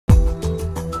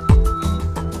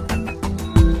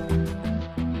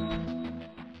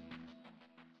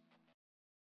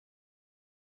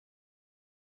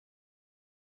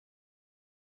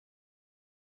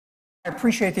I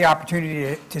appreciate the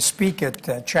opportunity to speak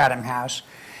at Chatham House.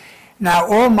 Now,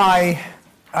 all my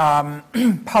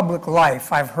public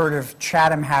life, I've heard of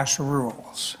Chatham House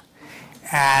rules.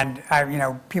 And,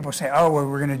 people say, oh, well,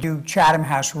 we're going to do Chatham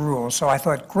House rules. So I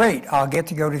thought, great, I'll get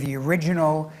to go to the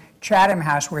original Chatham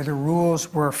House where the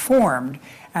rules were formed.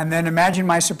 And then imagine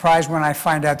my surprise when I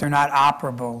find out they're not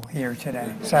operable here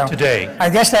today. So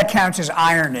I guess that counts as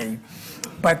irony.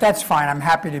 But that's fine. I'm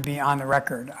happy to be on the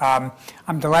record.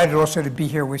 I'm delighted also to be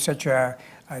here with such a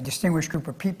distinguished group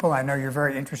of people. I know you're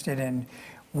very interested in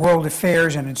world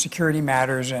affairs and in security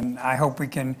matters, and I hope we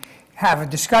can have a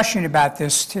discussion about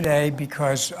this today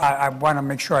because I want to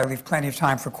make sure I leave plenty of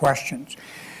time for questions.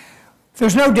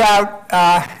 There's no doubt,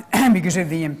 because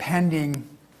of the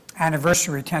impending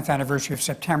anniversary, 10th anniversary of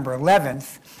September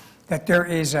 11th, that there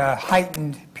is a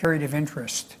heightened period of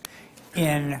interest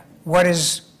in what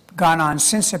has gone on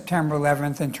since September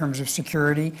 11th in terms of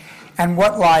security and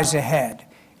what lies ahead.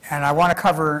 And I want to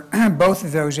cover both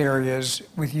of those areas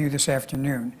with you this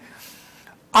afternoon.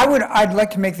 I'd like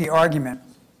to make the argument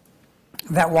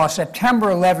that while September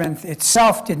 11th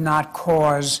itself did not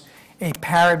cause a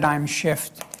paradigm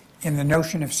shift in the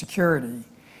notion of security,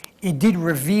 it did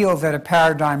reveal that a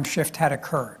paradigm shift had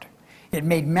occurred. It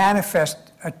made manifest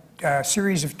a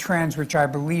series of trends which I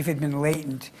believe had been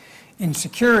latent in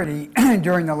security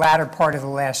during the latter part of the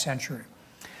last century.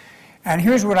 And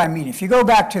here's what I mean. If you go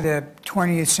back to the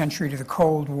 20th century, to the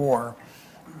Cold War,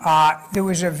 there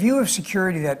was a view of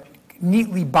security that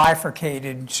neatly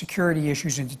bifurcated security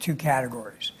issues into two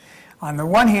categories. On the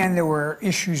one hand, there were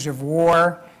issues of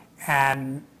war,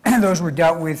 and those were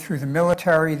dealt with through the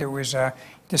military. There was a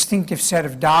distinctive set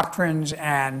of doctrines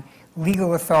and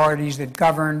legal authorities that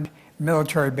governed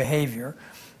military behavior.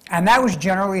 And that was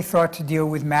generally thought to deal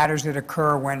with matters that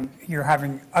occur when you're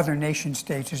having other nation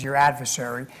states as your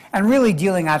adversary and really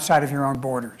dealing outside of your own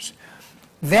borders.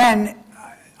 Then,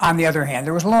 on the other hand,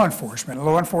 there was law enforcement.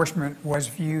 Law enforcement was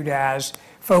viewed as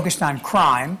focused on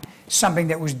crime, something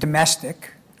that was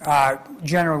domestic,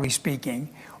 generally speaking,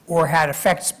 or had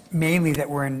effects mainly that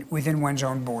were within one's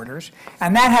own borders.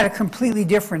 And that had a completely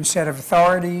different set of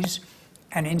authorities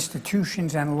and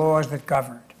institutions and laws that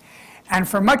governed. And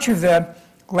for much of the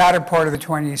latter part of the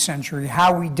 20th century,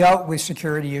 how we dealt with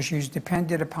security issues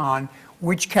depended upon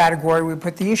which category we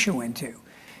put the issue into.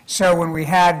 So when we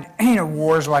had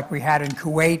wars like we had in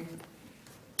Kuwait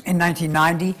in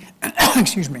 1990,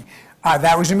 excuse me,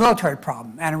 that was a military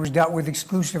problem, and it was dealt with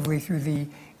exclusively through the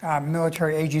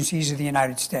military agencies of the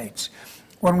United States.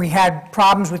 When we had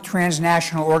problems with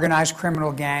transnational organized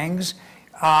criminal gangs,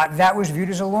 that was viewed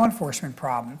as a law enforcement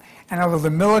problem. And although the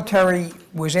military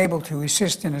was able to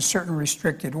assist in a certain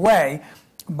restricted way,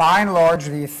 by and large,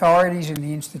 the authorities and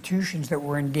the institutions that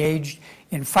were engaged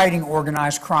in fighting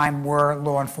organized crime were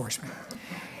law enforcement.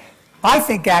 I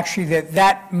think actually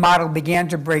that model began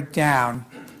to break down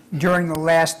during the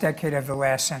last decade of the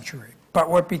last century. But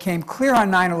what became clear on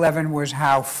 9/11 was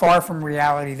how far from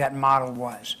reality that model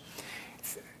was.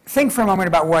 Think for a moment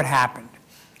about what happened.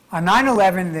 On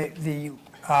 9/11, the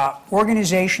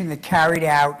organization that carried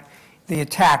out the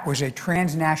attack was a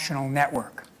transnational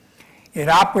network. It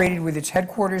operated with its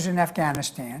headquarters in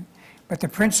Afghanistan, but the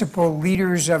principal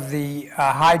leaders of the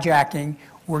hijacking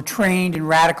were trained and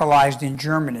radicalized in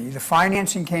Germany. The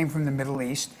financing came from the Middle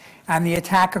East, and the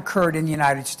attack occurred in the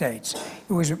United States.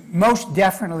 It was most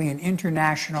definitely an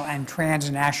international and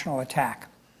transnational attack.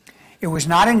 It was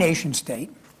not a nation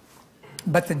state,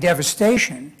 but the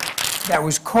devastation that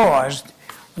was caused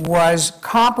was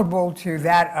comparable to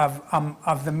that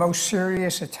of the most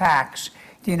serious attacks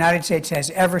the United States has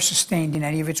ever sustained in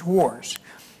any of its wars.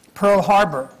 Pearl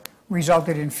Harbor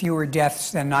resulted in fewer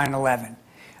deaths than 9/11.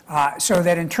 So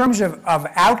that in terms of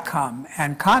outcome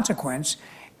and consequence,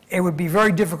 it would be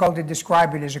very difficult to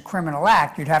describe it as a criminal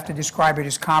act. You'd have to describe it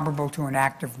as comparable to an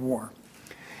act of war.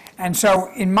 And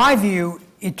so, in my view,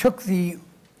 it took the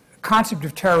concept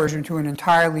of terrorism to an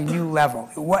entirely new level.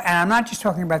 And I'm not just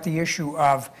talking about the issue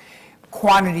of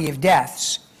quantity of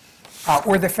deaths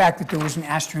or the fact that there was an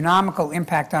astronomical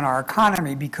impact on our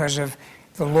economy because of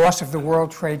the loss of the World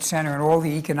Trade Center and all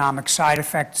the economic side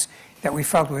effects that we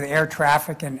felt with air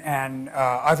traffic and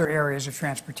other areas of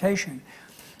transportation,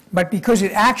 but because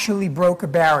it actually broke a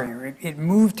barrier. It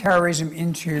moved terrorism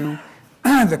into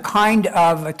the kind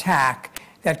of attack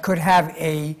that could have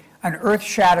an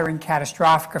earth-shattering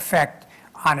catastrophic effect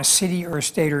on a city or a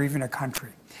state or even a country.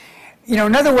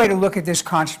 Another way to look at this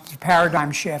concept of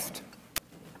paradigm shift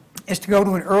is to go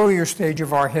to an earlier stage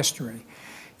of our history.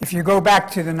 If you go back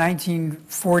to the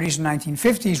 1940s and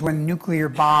 1950s when the nuclear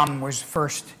bomb was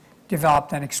first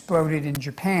developed and exploded in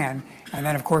Japan, and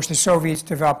then of course the Soviets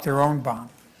developed their own bomb.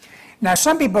 Now,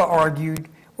 some people argued,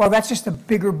 well, that's just a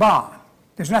bigger bomb.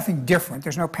 There's nothing different.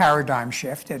 There's no paradigm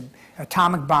shift. An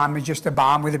atomic bomb is just a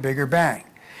bomb with a bigger bang.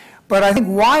 But I think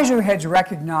wiser heads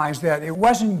recognized that it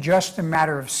wasn't just a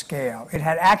matter of scale. It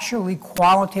had actually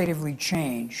qualitatively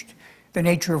changed the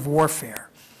nature of warfare.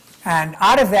 And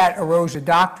out of that arose a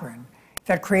doctrine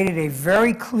that created a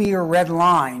very clear red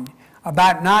line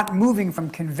about not moving from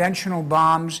conventional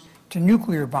bombs to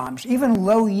nuclear bombs, even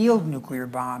low-yield nuclear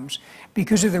bombs,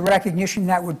 because of the recognition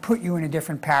that would put you in a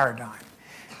different paradigm.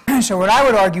 So what I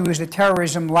would argue is that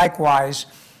terrorism, likewise,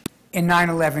 in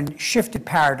 9/11, shifted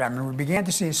paradigm, and we began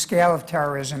to see a scale of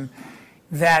terrorism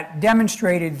that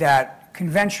demonstrated that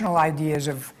conventional ideas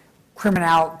of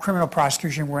criminal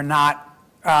prosecution were not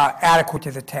adequate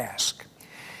to the task.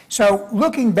 So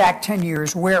looking back 10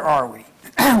 years, where are we?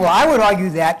 Well, I would argue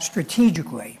that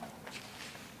strategically,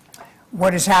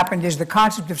 what has happened is the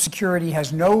concept of security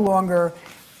has no longer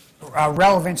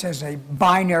relevance as a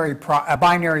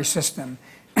binary system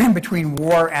between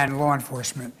war and law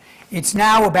enforcement. It's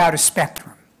now about a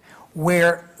spectrum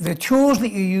where the tools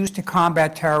that you use to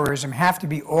combat terrorism have to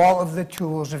be all of the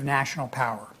tools of national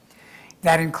power.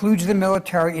 That includes the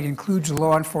military, it includes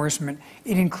law enforcement,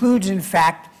 it includes, in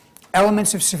fact,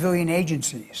 elements of civilian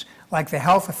agencies like the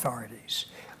health authorities,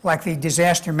 like the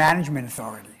disaster management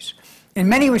authorities. In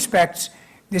many respects,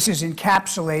 this is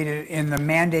encapsulated in the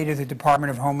mandate of the Department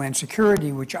of Homeland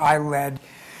Security, which I led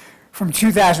from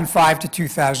 2005 to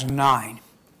 2009,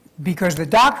 because the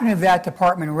doctrine of that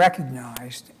department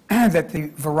recognized that the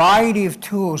variety of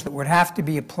tools that would have to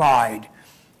be applied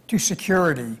to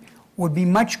security would be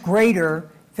much greater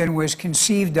than was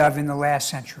conceived of in the last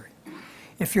century.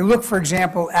 If you look, for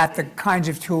example, at the kinds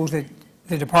of tools that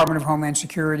the Department of Homeland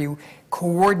Security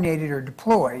coordinated or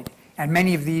deployed, and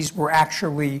many of these were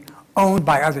actually owned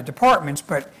by other departments,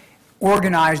 but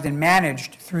organized and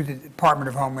managed through the Department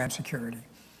of Homeland Security.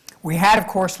 We had, of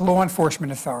course, law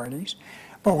enforcement authorities,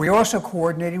 but we also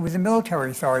coordinated with the military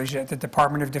authorities at the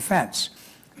Department of Defense.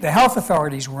 The health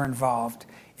authorities were involved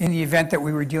in the event that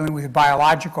we were dealing with a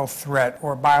biological threat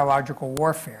or biological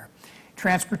warfare.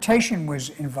 Transportation was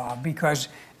involved because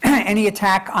any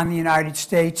attack on the United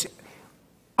States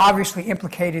obviously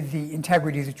implicated the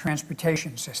integrity of the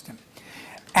transportation system,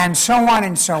 and so on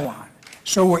and so on.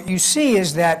 So what you see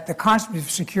is that the concept of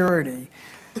security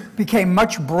became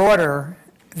much broader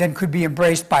than could be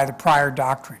embraced by the prior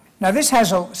doctrine. Now, this has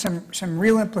some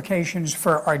real implications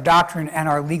for our doctrine and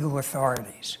our legal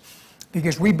authorities,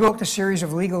 because we built a series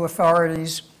of legal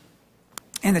authorities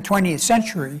in the 20th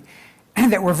century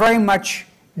that were very much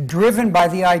driven by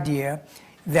the idea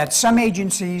that some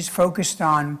agencies focused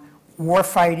on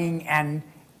warfighting and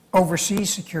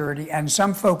overseas security, and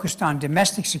some focused on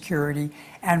domestic security,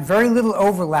 and very little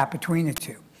overlap between the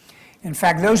two. In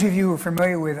fact, those of you who are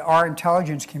familiar with our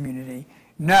intelligence community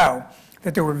know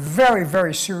that there were very,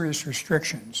 very serious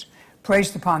restrictions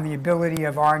placed upon the ability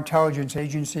of our intelligence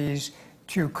agencies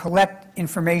to collect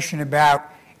information about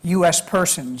U.S.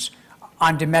 persons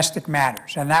on domestic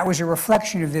matters. And that was a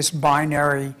reflection of this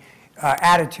binary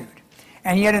attitude.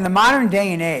 And yet in the modern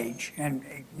day and age, and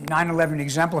 9/11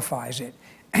 exemplifies it,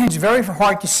 it's very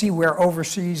hard to see where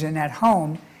overseas and at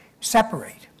home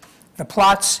separate. The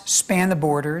plots span the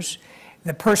borders.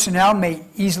 The personnel may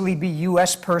easily be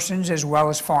U.S. persons as well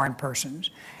as foreign persons.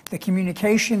 The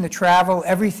communication, the travel,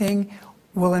 everything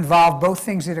will involve both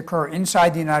things that occur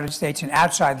inside the United States and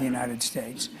outside the United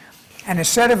States. And a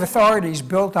set of authorities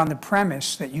built on the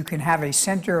premise that you can have a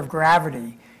center of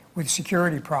gravity with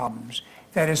security problems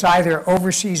that is either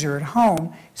overseas or at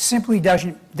home simply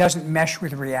doesn't mesh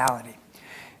with reality.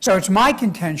 So it's my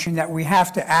contention that we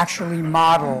have to actually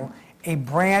model a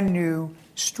brand new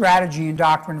strategy and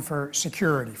doctrine for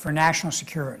security, for national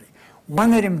security,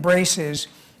 one that embraces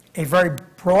a very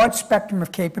broad spectrum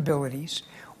of capabilities,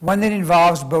 one that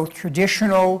involves both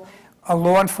traditional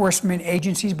law enforcement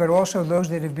agencies, but also those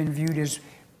that have been viewed as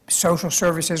social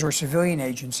services or civilian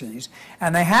agencies.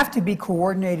 And they have to be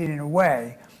coordinated in a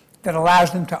way that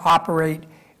allows them to operate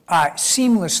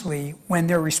seamlessly when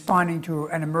they're responding to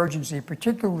an emergency,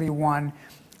 particularly one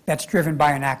that's driven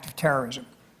by an act of terrorism.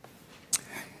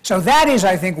 So that is,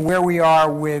 I think, where we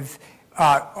are with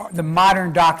the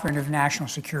modern doctrine of national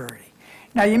security.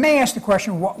 Now, you may ask the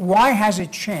question, why has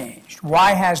it changed?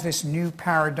 Why has this new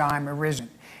paradigm arisen?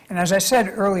 And as I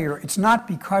said earlier, it's not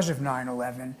because of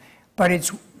 9/11, but it's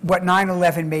what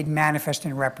 9/11 made manifest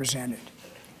and represented.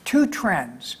 Two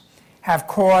trends have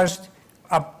caused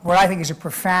what I think is a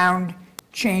profound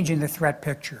change in the threat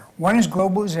picture. One is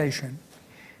globalization,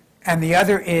 and the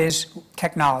other is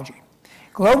technology.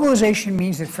 Globalization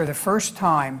means that for the first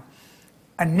time,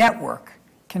 a network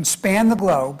can span the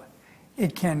globe.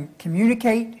 it can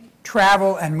communicate,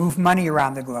 travel, and move money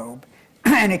around the globe,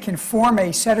 and it can form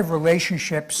a set of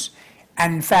relationships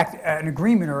and, in fact, an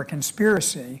agreement or a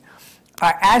conspiracy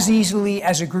as easily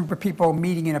as a group of people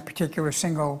meeting in a particular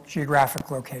single geographic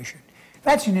location.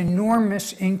 That's an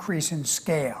enormous increase in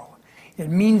scale. It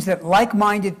means that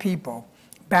like-minded people,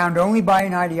 bound only by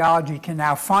an ideology, can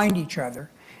now find each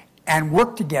other and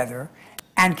work together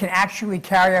and can actually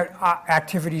carry out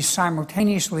activities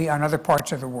simultaneously on other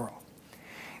parts of the world.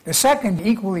 The second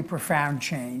equally profound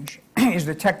change is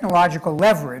the technological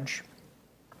leverage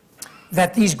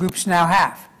that these groups now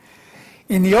have.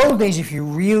 In the old days, if you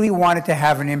really wanted to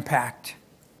have an impact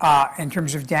in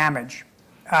terms of damage,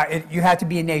 you had to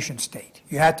be a nation state.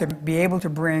 You had to be able to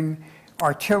bring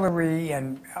artillery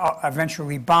and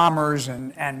eventually bombers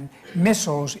and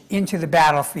missiles into the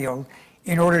battlefield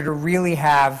in order to really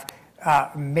have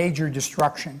major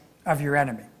destruction of your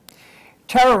enemy.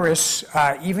 Terrorists,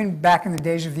 even back in the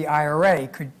days of the IRA,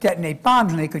 could detonate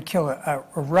bombs and they could kill a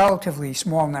relatively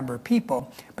small number of people,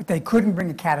 but they couldn't bring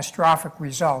a catastrophic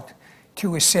result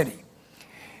to a city.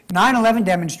 9/11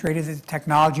 demonstrated that the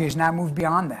technology has now moved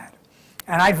beyond that.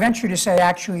 And I venture to say,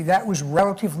 actually, that was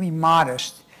relatively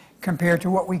modest compared to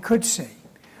what we could see.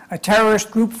 A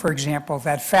terrorist group, for example,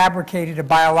 that fabricated a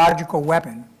biological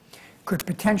weapon could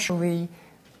potentially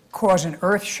cause an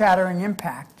earth-shattering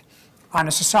impact on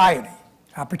a society,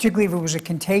 particularly if it was a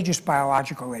contagious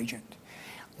biological agent.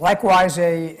 Likewise,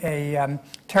 a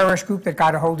terrorist group that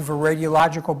got a hold of a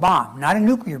radiological bomb, not a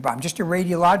nuclear bomb, just a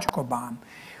radiological bomb,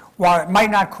 while it might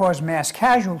not cause mass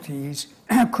casualties,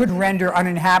 could render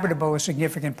uninhabitable a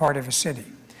significant part of a city.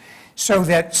 So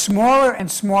that smaller and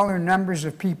smaller numbers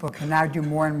of people can now do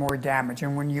more and more damage.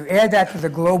 And when you add that to the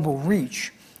global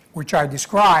reach, which I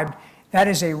described, that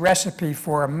is a recipe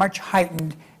for a much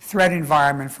heightened threat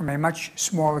environment from a much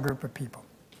smaller group of people.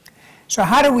 So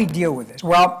how do we deal with this?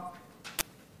 Well,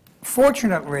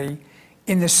 fortunately,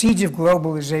 in the seeds of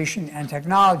globalization and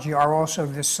technology are also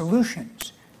the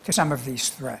solutions to some of these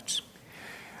threats.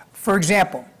 For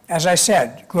example, as I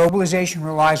said, globalization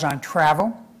relies on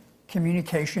travel,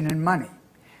 communication, and money.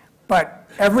 But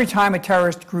every time a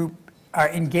terrorist group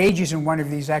engages in one of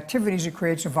these activities, it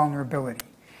creates a vulnerability.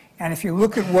 And if you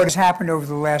look at what has happened over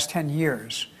the last 10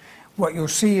 years, what you'll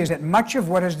see is that much of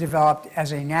what has developed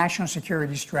as a national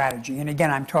security strategy, and again,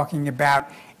 I'm talking about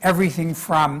everything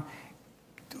from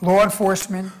law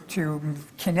enforcement to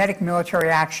kinetic military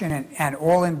action and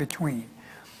all in between,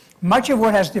 much of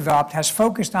what has developed has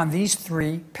focused on these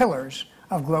three pillars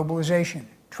of globalization: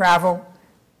 travel,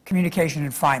 communication,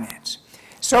 and finance.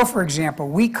 So, for example,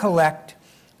 we collect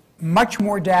much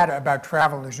more data about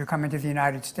travelers who come into the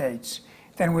United States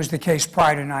than was the case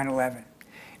prior to 9/11.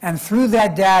 And through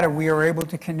that data, we are able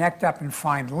to connect up and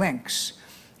find links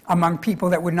among people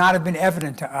that would not have been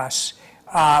evident to us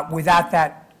without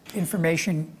that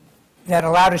information that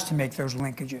allowed us to make those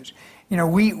linkages. You know,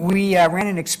 we ran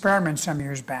an experiment some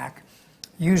years back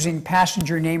using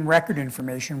passenger name record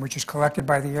information, which is collected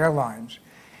by the airlines.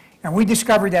 And we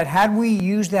discovered that had we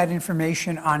used that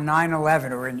information on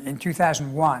 9/11 or in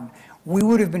 2001, we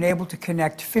would have been able to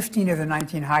connect 15 of the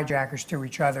 19 hijackers to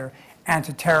each other and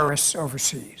to terrorists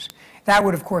overseas. That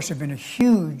would, of course, have been a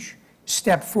huge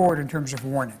step forward in terms of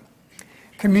warning.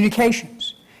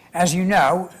 Communications. As you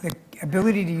know, the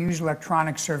ability to use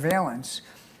electronic surveillance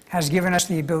has given us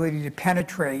the ability to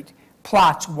penetrate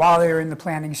plots while they're in the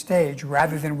planning stage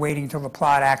rather than waiting until the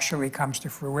plot actually comes to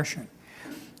fruition.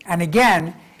 And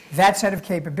again, that set of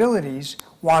capabilities,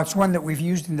 while it's one that we've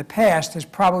used in the past, has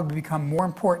probably become more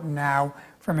important now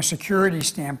from a security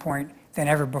standpoint than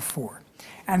ever before.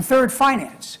 And third,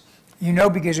 finance. You know,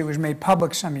 because it was made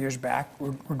public some years back,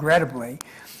 regrettably,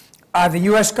 the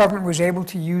U.S. government was able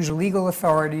to use legal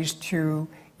authorities to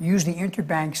use the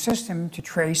interbank system to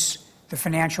trace the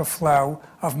financial flow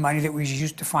of money that was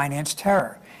used to finance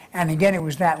terror. And again, it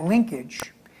was that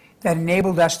linkage that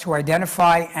enabled us to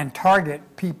identify and target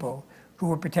people who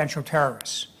were potential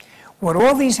terrorists. What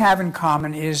all these have in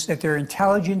common is that they're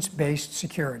intelligence-based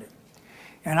security.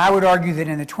 And I would argue that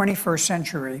in the 21st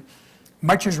century,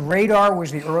 much as radar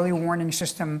was the early warning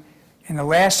system in the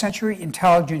last century,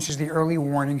 intelligence is the early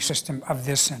warning system of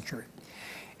this century.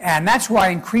 And that's why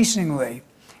increasingly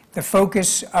the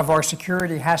focus of our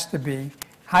security has to be,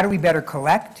 how do we better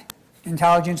collect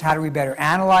intelligence, how do we better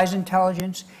analyze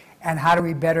intelligence, and how do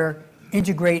we better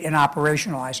integrate and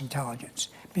operationalize intelligence?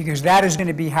 Because that is going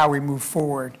to be how we move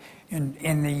forward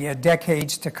in the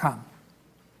decades to come.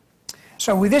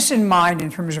 So with this in mind,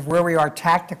 in terms of where we are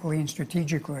tactically and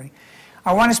strategically,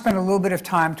 I want to spend a little bit of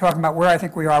time talking about where I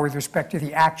think we are with respect to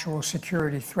the actual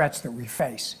security threats that we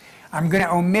face. I'm going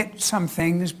to omit some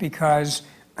things because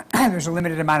there's a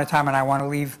limited amount of time and I want to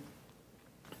leave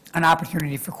an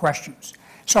opportunity for questions.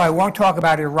 So I won't talk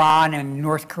about Iran and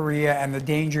North Korea and the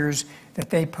dangers that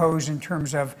they pose in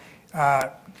terms of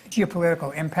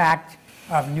geopolitical impact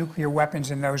of nuclear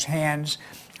weapons in those hands.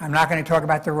 I'm not going to talk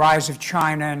about the rise of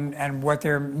China and what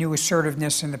their new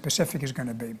assertiveness in the Pacific is going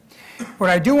to be. What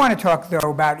I do want to talk,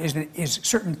 though, about is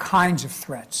certain kinds of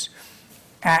threats.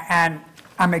 And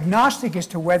I'm agnostic as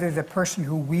to whether the person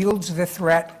who wields the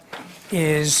threat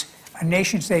is a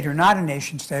nation state or not a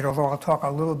nation state, although I'll talk a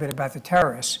little bit about the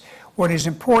terrorists. What is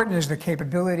important is the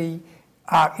capability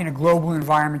in a global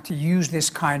environment to use this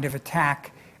kind of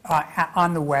attack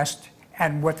on the West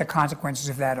and what the consequences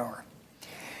of that are.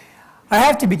 I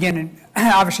have to begin,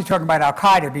 obviously, talking about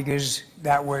al-Qaeda because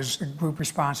that was the group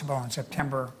responsible on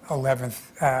September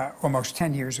 11th, almost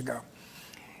 10 years ago.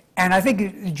 And I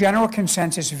think the general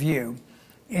consensus view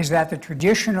is that the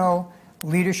traditional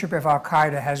leadership of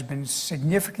al-Qaeda has been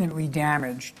significantly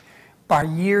damaged by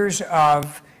years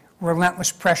of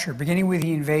relentless pressure, beginning with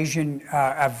the invasion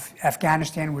of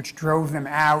Afghanistan, which drove them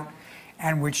out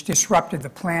and which disrupted the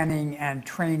planning and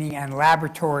training and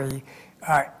laboratory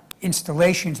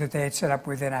installations that they had set up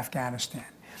within Afghanistan.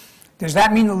 Does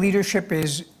that mean the leadership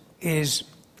is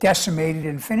decimated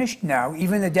and finished? No.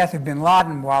 Even the death of bin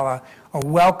Laden, while a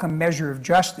welcome measure of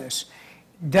justice,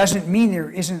 doesn't mean there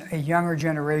isn't a younger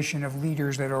generation of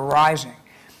leaders that are rising.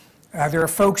 There are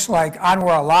folks like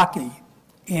Anwar al-Awlaki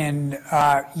in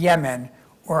Yemen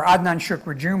or Adnan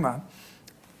Shukr Juma,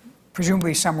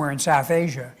 presumably somewhere in South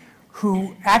Asia,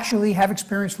 who actually have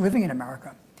experience living in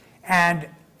America. And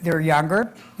they're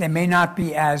younger. They may not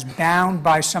be as bound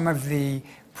by some of the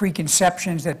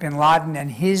preconceptions that bin Laden and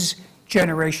his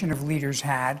generation of leaders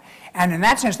had. And in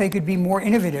that sense, they could be more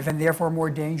innovative and therefore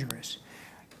more dangerous.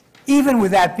 Even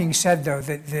with that being said, though,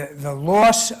 the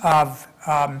loss of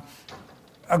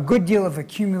a good deal of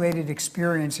accumulated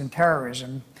experience in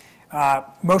terrorism,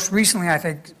 most recently, I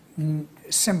think,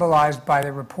 symbolized by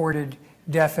the reported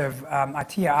death of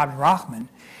Atiyah Abdurrahman,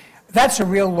 that's a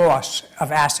real loss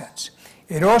of assets.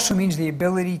 It also means the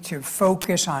ability to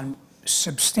focus on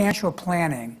substantial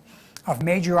planning of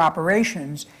major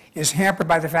operations is hampered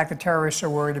by the fact that terrorists are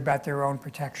worried about their own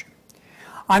protection.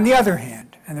 On the other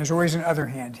hand, and there's always an other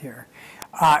hand here,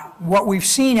 what we've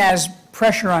seen as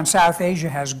pressure on South Asia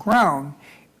has grown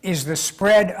is the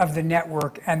spread of the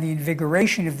network and the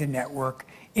invigoration of the network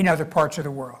in other parts of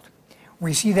the world.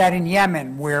 We see that in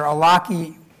Yemen, where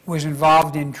al-Awlaki was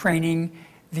involved in training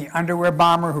the underwear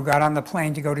bomber who got on the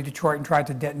plane to go to Detroit and tried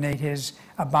to detonate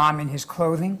a bomb in his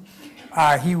clothing.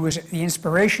 He was the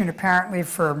inspiration, apparently,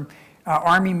 for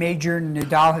Army Major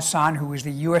Nidal Hassan, who was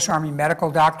the U.S. Army medical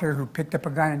doctor who picked up a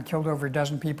gun and killed over a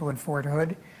dozen people in Fort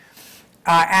Hood.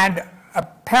 And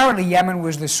apparently Yemen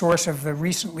was the source of the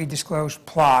recently disclosed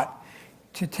plot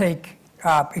to take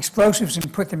explosives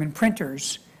and put them in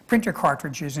printer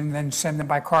cartridges and then send them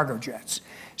by cargo jets.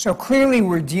 So clearly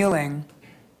we're dealing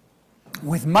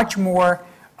with much more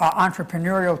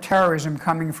entrepreneurial terrorism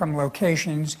coming from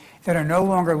locations that are no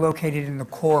longer located in the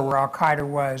core where al-Qaeda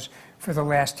was for the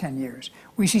last 10 years.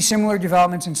 We see similar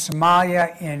developments in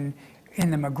Somalia, in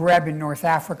the Maghreb, in North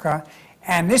Africa,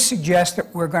 and this suggests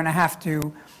that we're going to have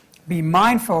to be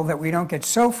mindful that we don't get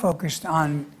so focused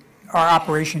on our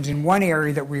operations in one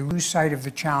area that we lose sight of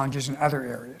the challenges in other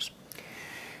areas.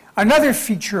 Another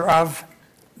feature of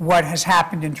what has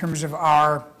happened in terms of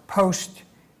our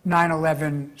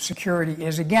post-9/11 security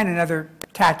is, again, another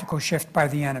tactical shift by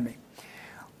the enemy.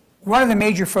 One of the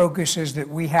major focuses that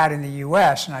we had in the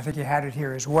U.S., and I think you had it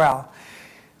here as well,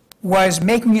 was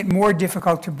making it more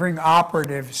difficult to bring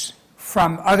operatives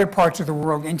from other parts of the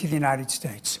world into the United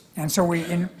States. And so we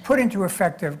put into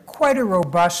effect quite a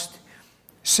robust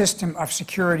system of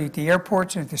security at the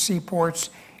airports and at the seaports,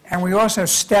 and we also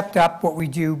stepped up what we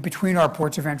do between our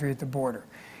ports of entry at the border.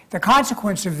 The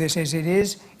consequence of this is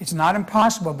it's not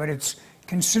impossible, but it's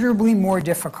considerably more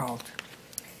difficult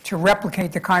to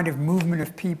replicate the kind of movement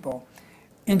of people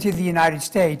into the United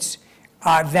States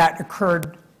that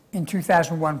occurred in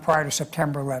 2001 prior to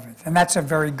September 11th, and that's a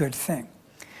very good thing.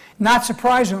 Not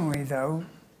surprisingly, though,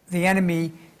 the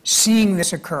enemy, seeing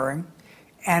this occurring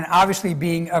and obviously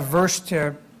being averse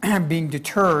to being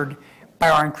deterred by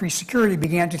our increased security,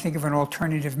 began to think of an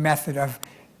alternative method of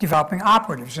developing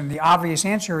operatives. And the obvious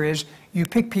answer is you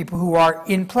pick people who are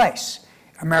in place,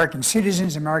 American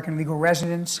citizens, American legal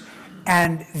residents,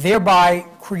 and thereby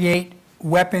create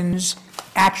weapons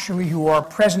actually who are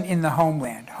present in the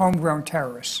homeland, homegrown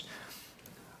terrorists.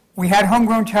 We had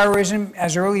homegrown terrorism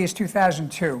as early as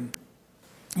 2002.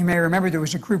 You may remember there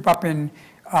was a group up in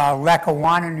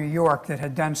Lackawanna, New York, that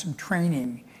had done some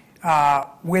training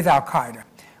with al-Qaeda.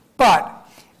 But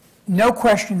no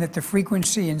question that the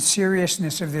frequency and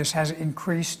seriousness of this has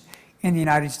increased in the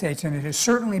United States, and it has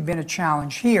certainly been a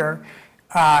challenge here.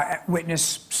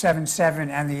 Witness 7/7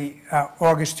 and the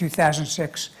August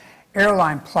 2006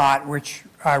 airline plot, which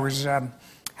I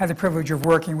had the privilege of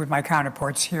working with my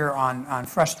counterparts here on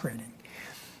frustrating.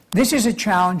 This is a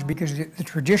challenge because the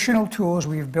traditional tools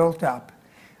we've built up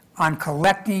on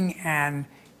collecting and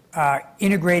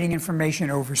integrating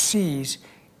information overseas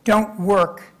don't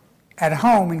work at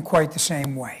home in quite the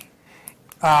same way.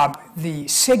 The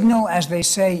signal, as they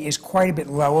say, is quite a bit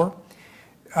lower.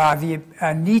 The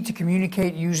need to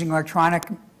communicate using electronic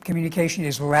communication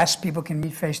is less. People can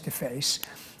meet face to face.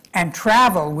 And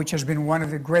travel, which has been one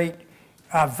of the great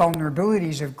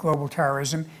vulnerabilities of global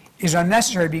terrorism, is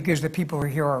unnecessary because the people are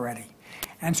here already.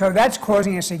 And so that's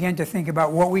causing us again to think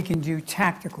about what we can do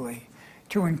tactically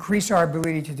to increase our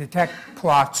ability to detect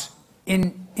plots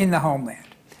in the homeland.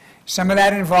 Some of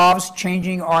that involves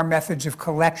changing our methods of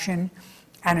collection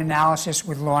and analysis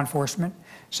with law enforcement.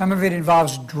 Some of it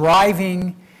involves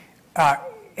driving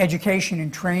education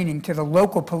and training to the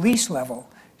local police level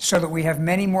so that we have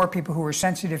many more people who are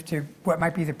sensitive to what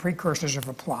might be the precursors of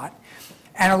a plot.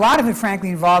 And a lot of it, frankly,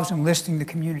 involves enlisting the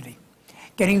community,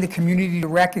 getting the community to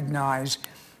recognize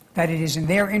that it is in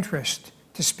their interest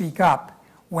to speak up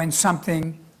when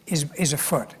something is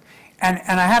afoot. And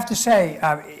I have to say,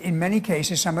 in many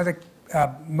cases, some of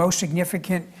the most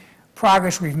significant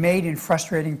progress we've made in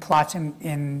frustrating plots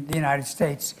in the United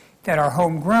States that are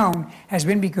homegrown has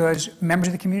been because members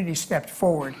of the community stepped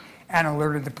forward and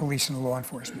alerted the police and the law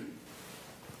enforcement.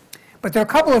 But there are a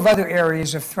couple of other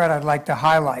areas of threat I'd like to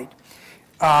highlight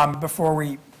before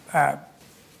we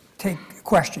take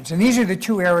questions. And these are the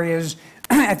two areas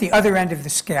at the other end of the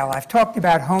scale. I've talked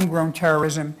about homegrown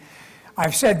terrorism.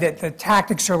 I've said that the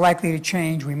tactics are likely to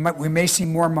change. We may see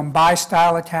more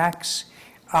Mumbai-style attacks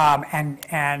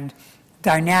and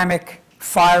dynamic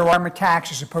firearm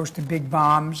attacks as opposed to big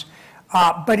bombs.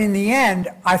 But in the end,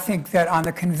 I think that on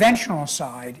the conventional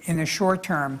side, in the short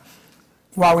term,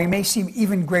 while we may see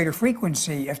even greater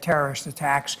frequency of terrorist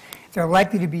attacks, they're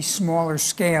likely to be smaller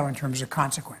scale in terms of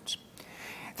consequence.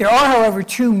 There are, however,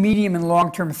 two medium and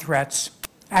long-term threats,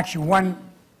 actually one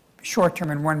short-term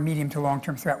and one medium to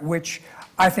long-term threat, which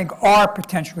I think are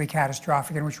potentially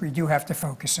catastrophic and which we do have to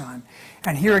focus on.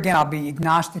 And here again, I'll be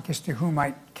agnostic as to who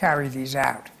might carry these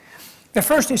out. The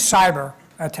first is cyber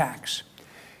attacks.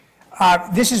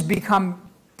 This has become,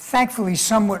 thankfully,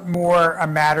 somewhat more a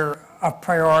matter of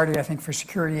priority, I think, for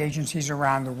security agencies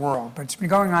around the world, but it's been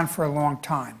going on for a long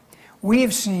time. We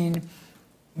have seen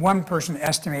one person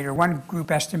estimated, or one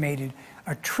group estimated,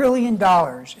 $1 trillion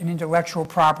in intellectual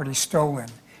property stolen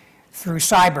through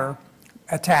cyber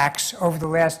attacks over the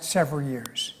last several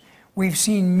years. We've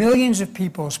seen millions of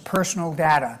people's personal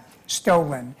data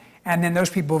stolen, and then those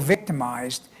people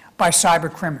victimized by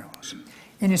cyber criminals.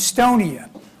 In Estonia,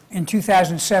 in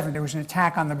 2007, there was an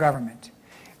attack on the government.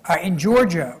 In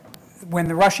Georgia, when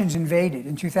the Russians invaded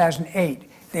in 2008,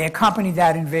 they accompanied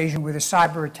that invasion with a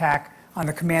cyber attack on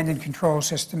the command and control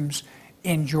systems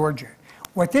in Georgia.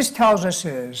 What this tells us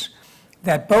is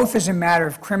that both as a matter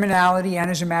of criminality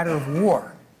and as a matter of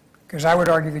war, because I would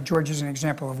argue that Georgia is an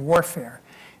example of warfare,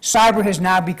 cyber has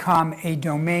now become a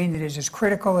domain that is as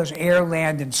critical as air,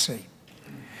 land, and sea.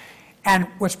 And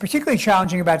what's particularly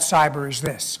challenging about cyber is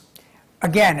this.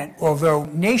 Again, although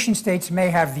nation states may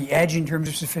have the edge in terms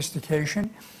of sophistication,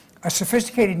 a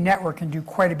sophisticated network can do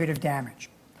quite a bit of damage.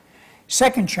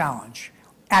 Second challenge,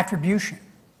 attribution.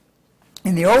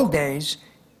 In the old days,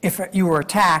 if you were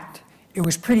attacked, it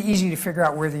was pretty easy to figure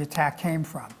out where the attack came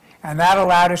from. And that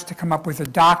allowed us to come up with a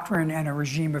doctrine and a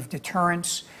regime of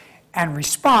deterrence and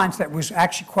response that was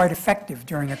actually quite effective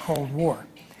during the Cold War.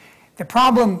 The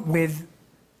problem with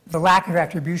the lack of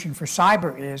attribution for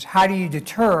cyber is how do you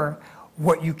deter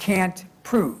what you can't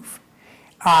prove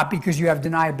because you have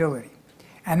deniability.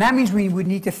 And that means we would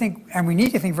need to think, and we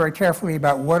need to think very carefully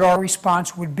about what our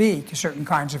response would be to certain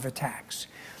kinds of attacks.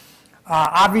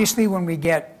 Obviously, when we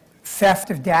get theft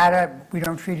of data, we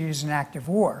don't treat it as an act of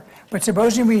war. But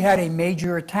supposing we had a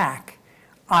major attack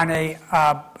on a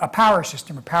power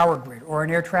system, a power grid, or an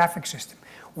air traffic system,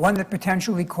 one that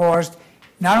potentially caused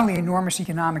not only enormous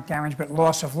economic damage, but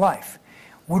loss of life.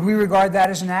 Would we regard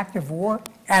that as an act of war?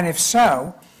 And if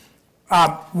so,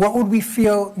 what would we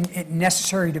feel it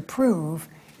necessary to prove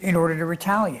in order to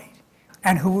retaliate?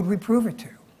 And who would we prove it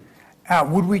to?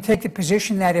 Would we take the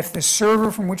position that if the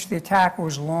server from which the attack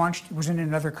was launched was in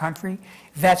another country,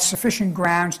 that's sufficient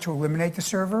grounds to eliminate the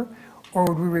server? Or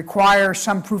would we require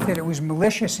some proof that it was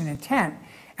malicious in intent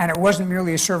and it wasn't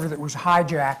merely a server that was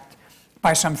hijacked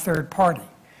by some third party?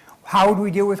 How would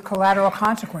we deal with collateral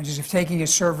consequences if taking a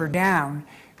server down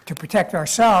to protect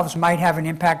ourselves might have an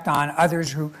impact on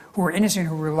others who are innocent,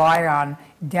 who rely on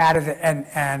data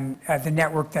and the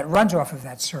network that runs off of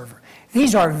that server?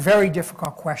 These are very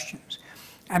difficult questions.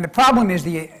 And the problem is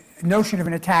the notion of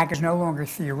an attack is no longer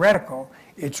theoretical,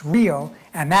 it's real,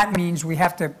 and that means we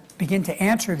have to begin to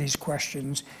answer these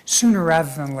questions sooner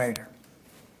rather than later.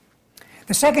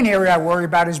 The second area I worry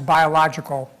about is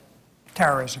biological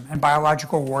terrorism and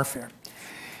biological warfare.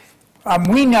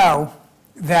 We know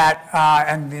that,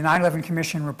 and the 9/11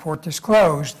 Commission report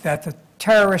disclosed, that the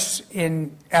terrorists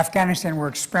in Afghanistan were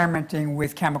experimenting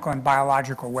with chemical and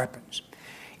biological weapons.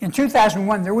 In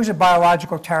 2001, there was a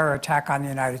biological terror attack on the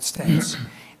United States.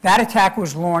 That attack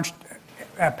was launched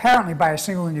apparently by a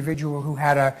single individual who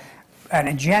had an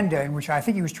agenda in which I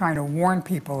think he was trying to warn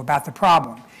people about the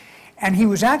problem. And he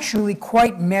was actually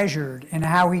quite measured in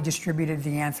how he distributed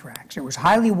the anthrax. It was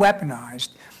highly weaponized,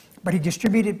 but he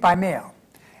distributed it by mail.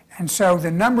 And so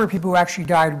the number of people who actually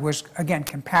died was, again,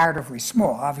 comparatively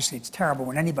small. Obviously, it's terrible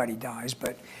when anybody dies,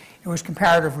 but it was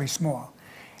comparatively small.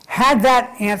 Had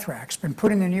that anthrax been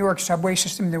put in the New York subway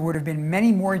system, there would have been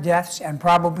many more deaths and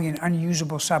probably an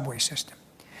unusable subway system.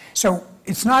 So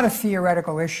it's not a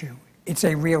theoretical issue, it's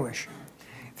a real issue.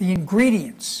 The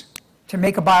ingredients to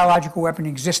make a biological weapon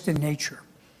exist in nature.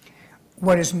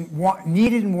 What is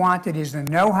needed and wanted is the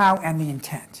know-how and the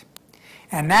intent.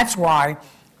 And that's why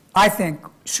I think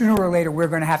sooner or later we're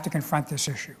going to have to confront this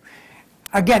issue.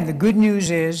 Again, the good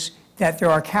news is that there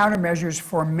are countermeasures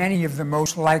for many of the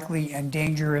most likely and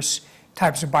dangerous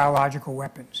types of biological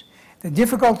weapons. The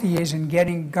difficulty is in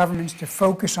getting governments to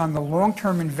focus on the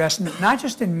long-term investment, not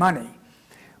just in money,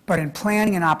 but in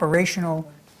planning and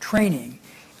operational training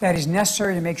that is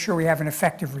necessary to make sure we have an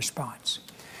effective response.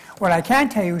 What I can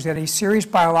tell you is that a serious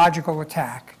biological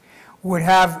attack would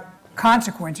have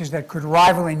consequences that could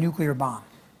rival a nuclear bomb.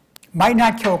 Might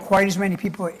not kill quite as many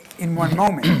people in one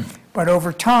moment, but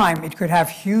over time it could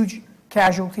have huge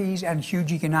casualties and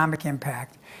huge economic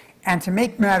impact. And to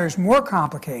make matters more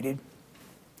complicated,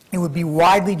 it would be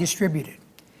widely distributed.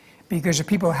 Because if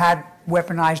people had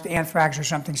weaponized anthrax or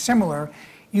something similar,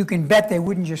 you can bet they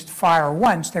wouldn't just fire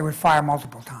once, they would fire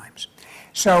multiple times.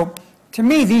 So to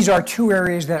me, these are two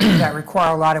areas that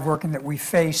require a lot of work and that we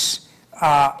face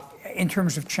in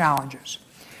terms of challenges.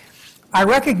 I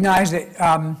recognize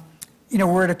that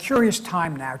we're at a curious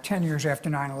time now, 10 years after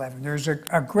 9/11. There's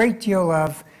a great deal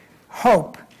of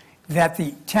hope that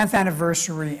the 10th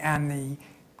anniversary and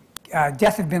the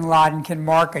death of bin Laden can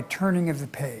mark a turning of the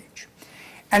page.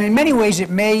 And in many ways, it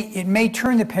may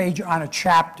turn the page on a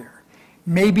chapter.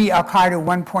 Maybe Al-Qaeda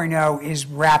 1.0 is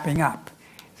wrapping up.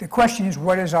 The question is,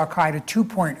 what is Al-Qaeda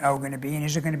 2.0 going to be, and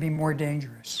is it going to be more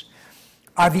dangerous?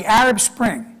 The Arab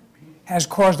Spring has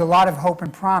caused a lot of hope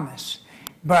and promise,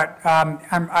 but I'm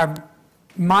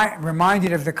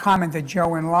reminded of the comment that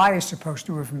Zhou Enlai is supposed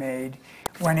to have made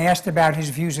when asked about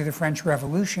his views of the French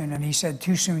Revolution, and he said,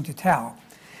 too soon to tell.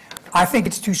 I think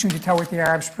it's too soon to tell what the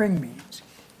Arab Spring means.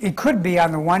 It could be,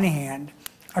 on the one hand,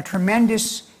 a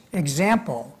tremendous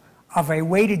example of a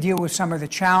way to deal with some of the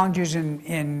challenges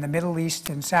in the Middle East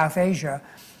and South Asia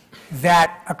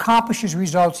that accomplishes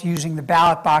results using the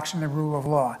ballot box and the rule of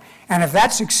law. And if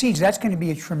that succeeds, that's going to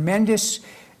be a tremendous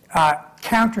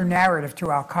counter-narrative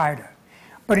to Al-Qaeda.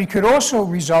 But it could also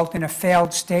result in a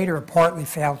failed state or a partly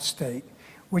failed state,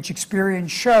 which experience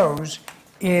shows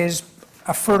is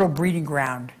a fertile breeding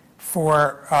ground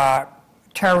for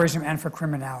terrorism and for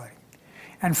criminality.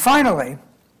 And finally,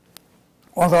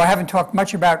 although I haven't talked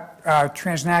much about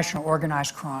transnational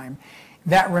organized crime,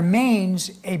 that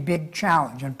remains a big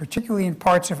challenge, and particularly in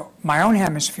parts of my own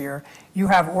hemisphere, you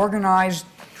have organized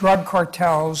drug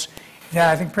cartels that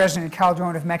I think President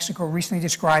Calderon of Mexico recently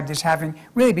described as having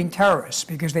really been terrorists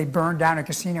because they burned down a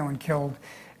casino and killed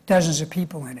dozens of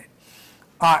people in it.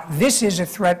 This is a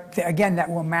threat, again, that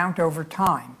will mount over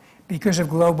time because of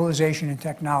globalization and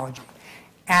technology.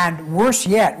 And worse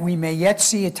yet, we may yet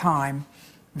see a time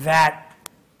that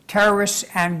terrorists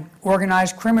and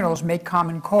organized criminals make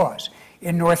common cause.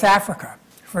 In North Africa,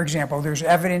 for example, there's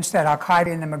evidence that Al-Qaeda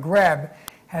in the Maghreb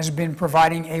has been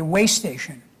providing a way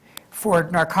station for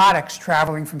narcotics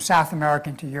traveling from South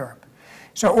America to Europe.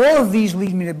 So all of these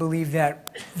lead me to believe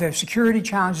that the security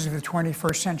challenges of the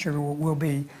 21st century will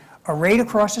be arrayed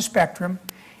across the spectrum.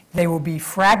 They will be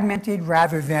fragmented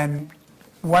rather than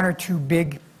one or two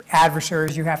big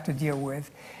adversaries you have to deal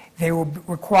with. They will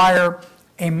require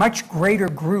a much greater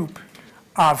group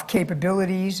of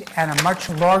capabilities and a much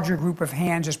larger group of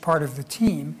hands as part of the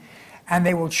team, and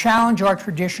they will challenge our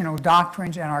traditional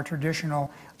doctrines and our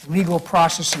traditional legal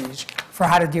processes for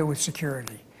how to deal with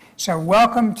security. So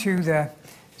welcome to the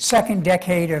second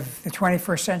decade of the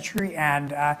 21st century,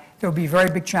 and there will be very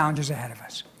big challenges ahead of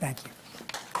us. Thank you.